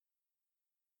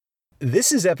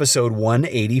This is episode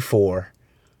 184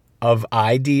 of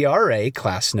IDRA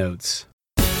Class Notes.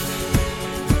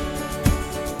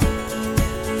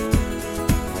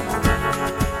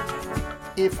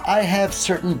 If I have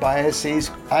certain biases,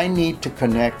 I need to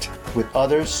connect with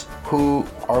others who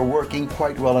are working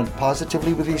quite well and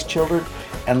positively with these children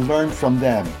and learn from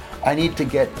them. I need to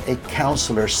get a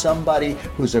counselor, somebody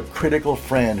who's a critical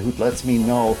friend who lets me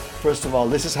know, first of all,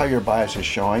 this is how your bias is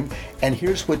showing, and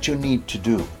here's what you need to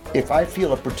do. If I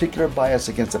feel a particular bias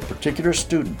against a particular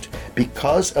student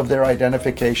because of their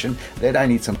identification, then I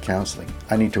need some counseling.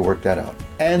 I need to work that out.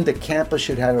 And the campus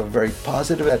should have a very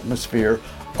positive atmosphere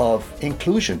of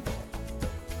inclusion.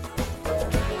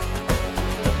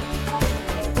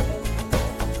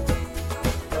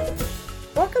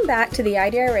 Welcome back to the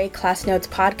IDRA Class Notes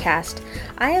podcast.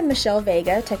 I am Michelle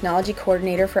Vega, Technology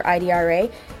Coordinator for IDRA,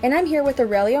 and I'm here with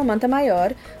Aurelio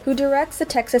Montemayor, who directs the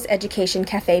Texas Education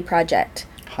Cafe project.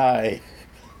 Hi.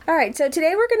 All right, so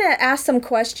today we're going to ask some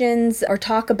questions or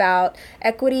talk about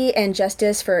equity and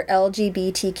justice for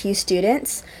LGBTQ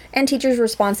students and teachers'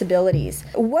 responsibilities.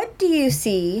 What do you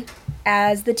see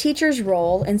as the teacher's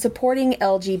role in supporting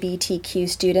LGBTQ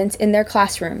students in their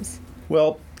classrooms?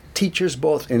 Well, teachers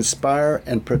both inspire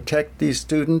and protect these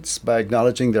students by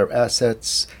acknowledging their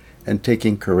assets and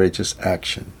taking courageous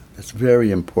action. It's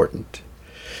very important.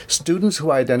 Students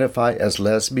who identify as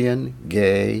lesbian,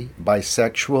 gay,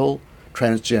 bisexual,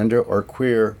 transgender, or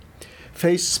queer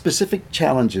face specific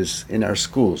challenges in our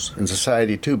schools, in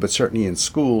society too, but certainly in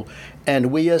school,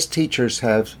 and we as teachers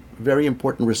have very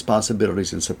important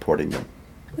responsibilities in supporting them.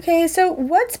 Okay, so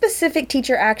what specific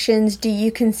teacher actions do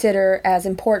you consider as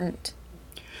important?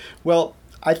 Well,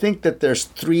 I think that there's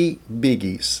three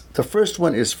biggies. The first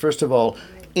one is, first of all,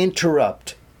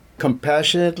 interrupt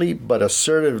compassionately but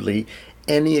assertively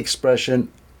any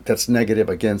expression that's negative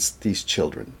against these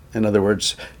children. In other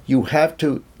words, you have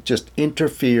to just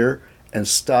interfere and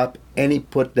stop any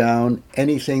put down,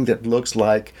 anything that looks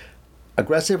like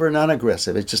aggressive or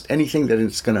non-aggressive. It's just anything that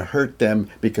is going to hurt them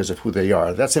because of who they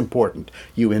are. That's important.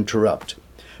 You interrupt.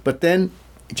 But then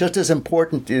just as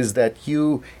important is that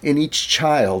you, in each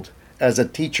child, as a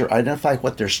teacher, identify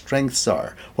what their strengths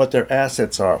are, what their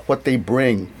assets are, what they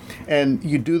bring. And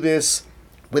you do this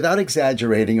without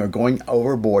exaggerating or going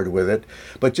overboard with it,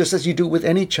 but just as you do with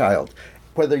any child.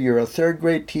 Whether you're a third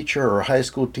grade teacher or a high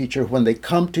school teacher, when they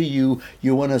come to you,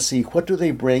 you want to see what do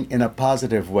they bring in a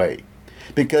positive way.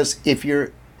 Because if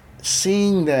you're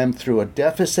seeing them through a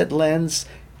deficit lens,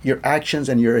 your actions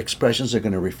and your expressions are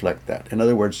going to reflect that. In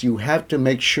other words, you have to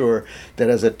make sure that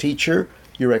as a teacher,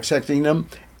 you're accepting them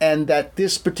and that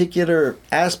this particular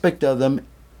aspect of them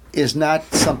is not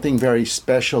something very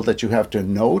special that you have to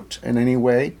note in any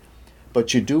way,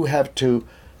 but you do have to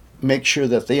make sure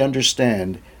that they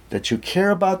understand that you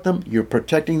care about them, you're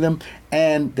protecting them,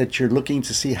 and that you're looking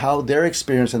to see how their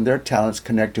experience and their talents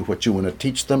connect to what you want to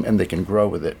teach them and they can grow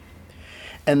with it.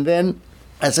 And then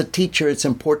as a teacher, it's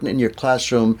important in your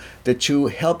classroom that you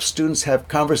help students have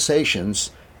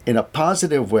conversations in a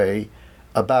positive way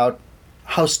about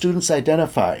how students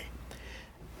identify.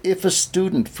 If a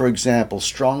student, for example,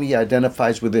 strongly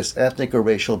identifies with this ethnic or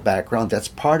racial background, that's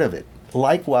part of it.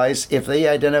 Likewise, if they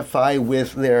identify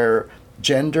with their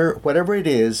gender, whatever it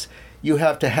is, you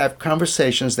have to have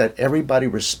conversations that everybody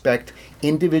respect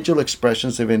individual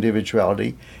expressions of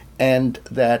individuality and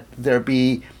that there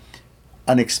be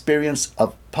an experience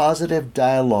of positive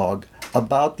dialogue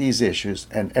about these issues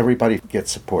and everybody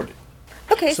gets supported.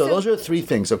 Okay, so those are three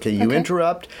things. Okay, you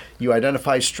interrupt, you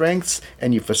identify strengths,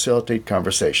 and you facilitate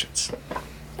conversations.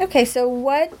 Okay, so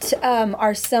what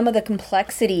are some of the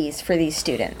complexities for these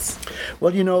students?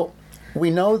 Well,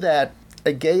 we know that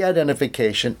a gay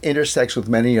identification intersects with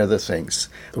many other things,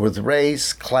 with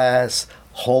race, class,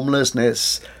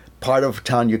 homelessness, part of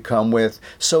town you come with.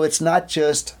 So it's not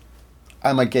just,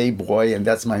 I'm a gay boy and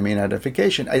that's my main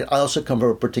identification. I also come from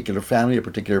a particular family, a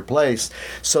particular place,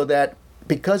 so that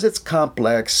because it's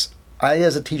complex, I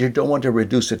as a teacher don't want to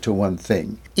reduce it to one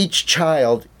thing. Each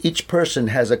child, each person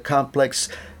has a complex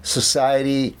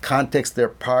society context they're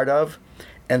part of,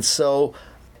 and so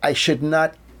I should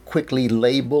not quickly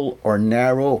label or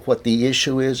narrow what the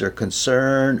issue is or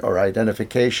concern or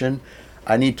identification.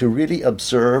 I need to really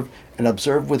observe and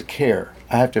observe with care.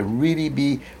 I have to really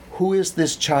be, who is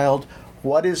this child?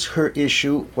 What is her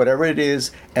issue, whatever it is,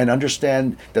 and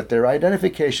understand that their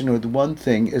identification with one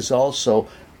thing is also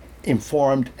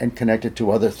informed and connected to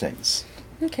other things.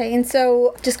 Okay, and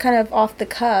so just kind of off the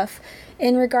cuff,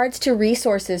 in regards to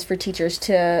resources for teachers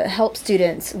to help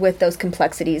students with those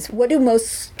complexities, what do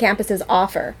most campuses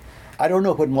offer? I don't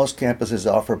know what most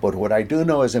campuses offer, but what I do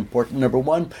know is important. Number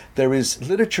one, there is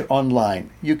literature online.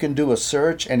 You can do a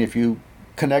search, and if you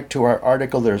connect to our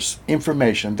article, there's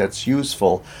information that's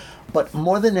useful. But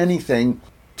more than anything,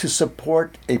 to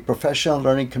support a professional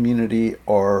learning community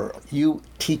or you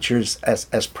teachers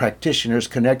as practitioners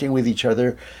connecting with each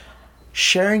other,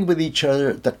 sharing with each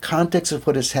other the context of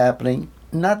what is happening,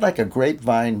 not like a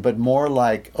grapevine, but more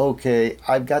like, okay,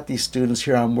 I've got these students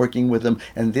here, I'm working with them,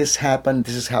 and this happened,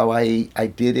 this is how I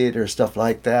did it, or stuff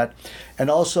like that. And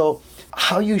also,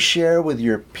 how you share with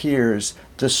your peers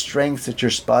the strengths that you're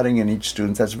spotting in each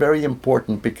student. That's very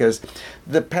important, because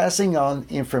the passing on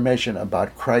information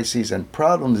about crises and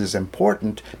problems is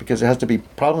important because it has to be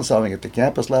problem solving at the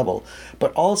campus level,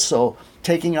 but also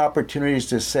taking opportunities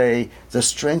to say the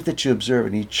strength that you observe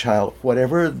in each child,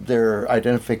 whatever their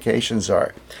identifications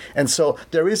are. And so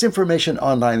there is information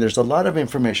online. There's a lot of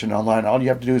information online. All you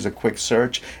have to do is a quick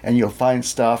search and you'll find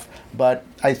stuff. But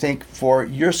I think for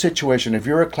your situation, if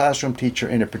you're a classroom teacher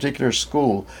in a particular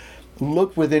school,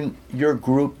 look within your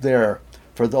group there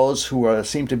for those who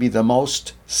seem to be the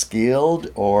most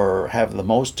skilled or have the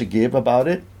most to give about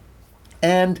it.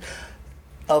 And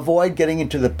avoid getting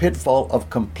into the pitfall of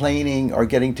complaining or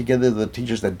getting together the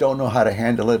teachers that don't know how to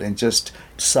handle it and just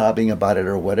sobbing about it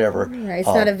or whatever. Right, it's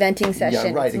not a venting session.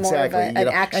 Yeah, right, it's more exactly. of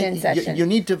an action session. You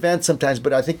need to vent sometimes,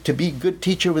 but I think to be a good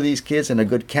teacher with these kids and a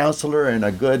good counselor and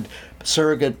a good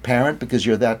surrogate parent, because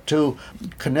you're that too,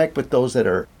 connect with those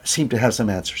that seem to have some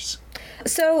answers.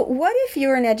 So what if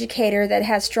you're an educator that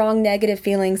has strong negative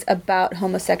feelings about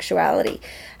homosexuality?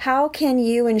 How can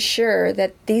you ensure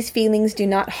that these feelings do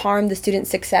not harm the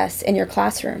student's success in your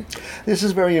classroom? This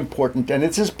is very important, and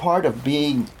this is part of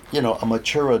being, a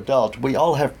mature adult. We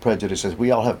all have prejudices. We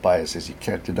all have biases. You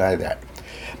can't deny that.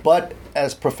 But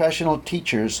as professional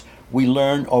teachers, we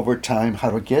learn over time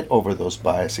how to get over those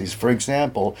biases. For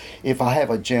example, if I have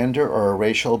a gender or a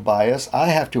racial bias, I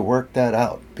have to work that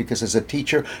out, because as a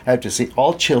teacher, I have to see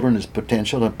all children as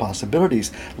potential and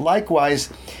possibilities.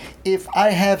 Likewise, if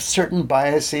I have certain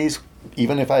biases,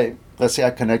 even if let's say I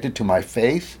connected to my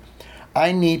faith,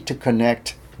 I need to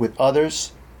connect with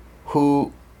others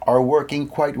who are working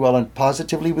quite well and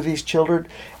positively with these children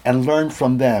and learn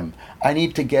from them. I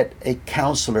need to get a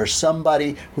counselor,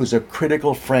 somebody who's a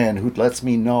critical friend who lets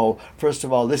me know, first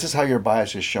of all, this is how your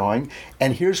bias is showing,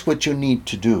 and here's what you need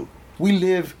to do. We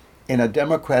live in a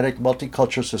democratic,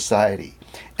 multicultural society,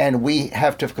 and we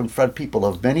have to confront people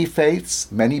of many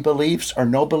faiths, many beliefs, or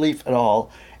no belief at all,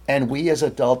 and we as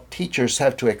adult teachers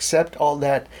have to accept all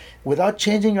that without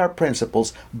changing our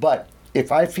principles. But if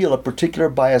I feel a particular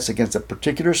bias against a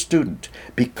particular student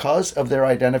because of their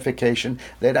identification,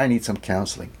 then I need some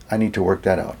counseling. I need to work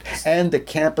that out. And the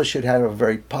campus should have a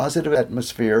very positive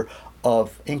atmosphere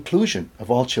of inclusion of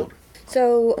all children.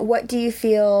 So what do you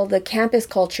feel the campus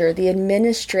culture, the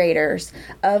administrators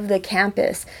of the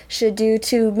campus should do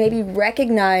to maybe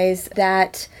recognize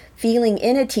that feeling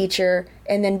in a teacher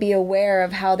and then be aware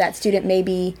of how that student may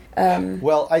be?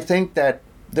 Well, I think that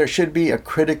there should be a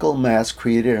critical mass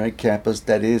created on a campus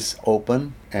that is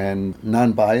open and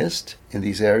non-biased in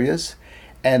these areas,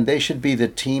 and they should be the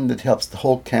team that helps the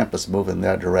whole campus move in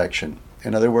that direction.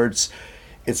 In other words,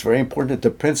 it's very important that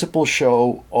the principals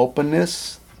show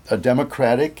openness, a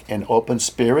democratic and open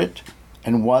spirit,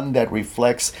 and one that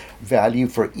reflects value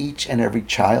for each and every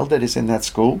child that is in that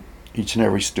school, each and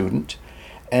every student.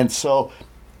 And so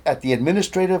at the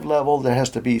administrative level, there has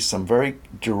to be some very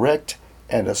direct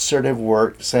and assertive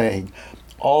work saying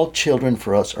all children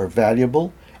for us are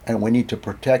valuable and we need to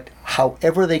protect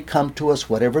however they come to us,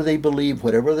 whatever they believe,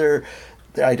 whatever their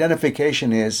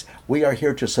identification is. We are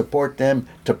here to support them,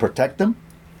 to protect them,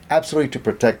 absolutely to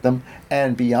protect them,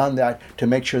 and beyond that, to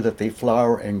make sure that they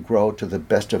flower and grow to the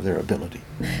best of their ability.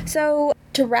 So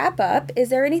to wrap up, is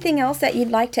there anything else that you'd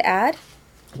like to add?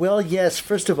 Well, yes.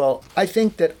 First of all, I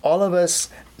think that all of us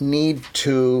need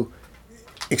to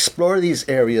explore these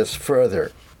areas further.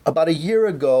 About a year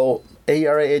ago,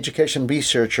 ARA education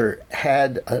researcher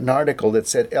had an article that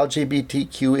said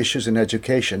LGBTQ issues in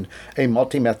education, a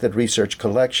multi-method research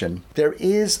collection. There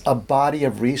is a body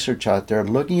of research out there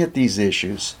looking at these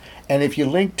issues. And if you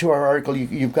link to our article,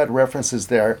 you've got references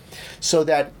there so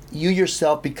that you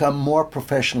yourself become more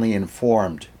professionally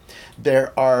informed.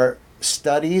 There are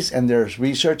studies and there's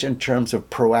research in terms of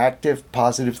proactive,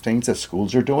 positive things that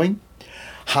schools are doing,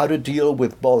 how to deal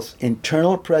with both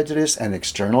internal prejudice and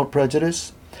external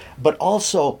prejudice, but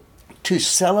also to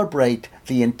celebrate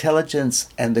the intelligence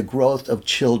and the growth of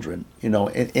children,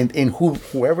 in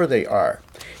whoever they are.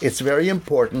 It's very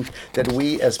important that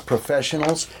we as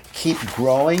professionals keep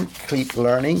growing, keep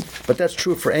learning, but that's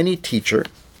true for any teacher,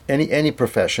 any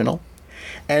professional.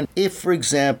 And if, for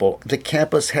example, the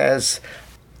campus has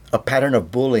a pattern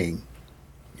of bullying,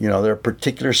 there are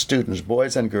particular students,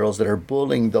 boys and girls, that are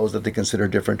bullying those that they consider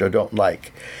different or don't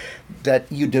like,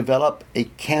 that you develop a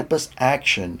campus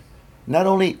action, not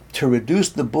only to reduce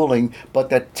the bullying,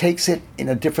 but that takes it in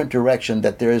a different direction,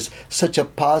 that there is such a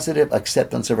positive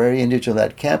acceptance of every individual at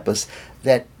that campus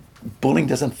that bullying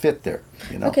doesn't fit there.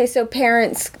 Okay, so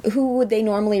parents, who would they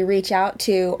normally reach out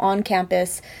to on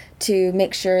campus to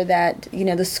make sure that,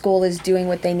 the school is doing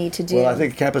what they need to do? Well, I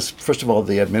think campus, first of all,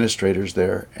 the administrators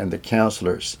there and the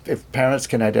counselors. If parents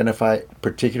can identify a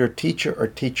particular teacher or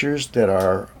teachers that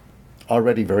are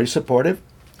already very supportive,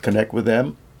 connect with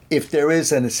them. If there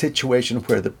is a situation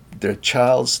where their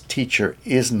child's teacher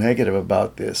is negative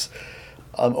about this,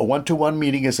 a one-to-one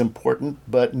meeting is important,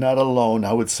 but not alone.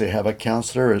 I would say have a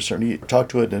counselor, or certainly talk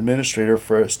to an administrator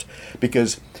first,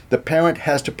 because the parent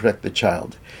has to protect the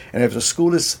child. And if the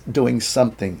school is doing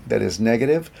something that is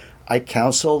negative, I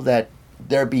counsel that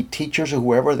there be teachers or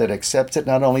whoever that accepts it.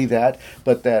 Not only that,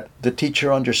 but that the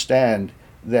teacher understand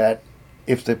that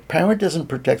if the parent doesn't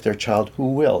protect their child,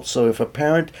 who will? So if a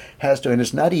parent has to, and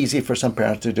it's not easy for some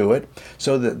parents to do it,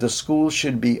 so the school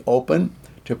should be open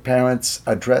to parents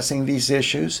addressing these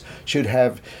issues, should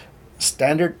have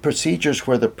standard procedures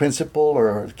where the principal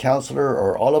or counselor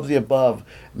or all of the above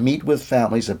meet with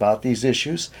families about these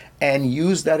issues and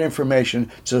use that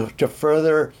information to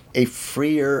further a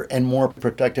freer and more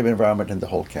protective environment in the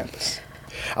whole campus.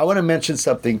 I want to mention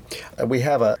something. We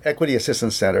have an Equity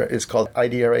Assistance Center. It's called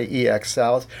IDRA EX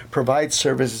South. Provides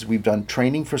services. We've done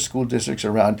training for school districts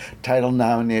around Title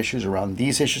IX issues, around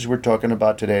these issues we're talking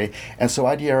about today. And so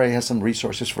IDRA has some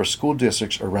resources for school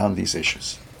districts around these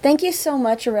issues. Thank you so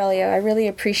much, Aurelio. I really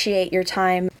appreciate your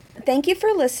time. Thank you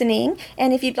for listening.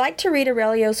 And if you'd like to read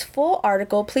Aurelio's full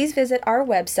article, please visit our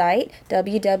website,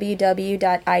 www.idra.org.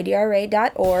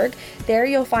 There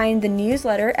you'll find the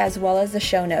newsletter as well as the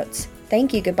show notes.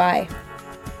 Thank you. Goodbye.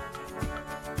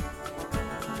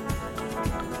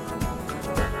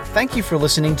 Thank you for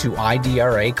listening to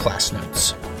IDRA Class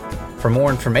Notes. For more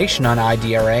information on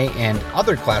IDRA and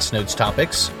other Class Notes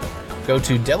topics, go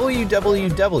to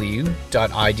www.idra.org.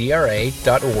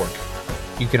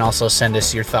 You can also send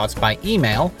us your thoughts by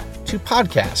email to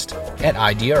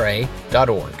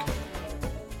podcast@idra.org.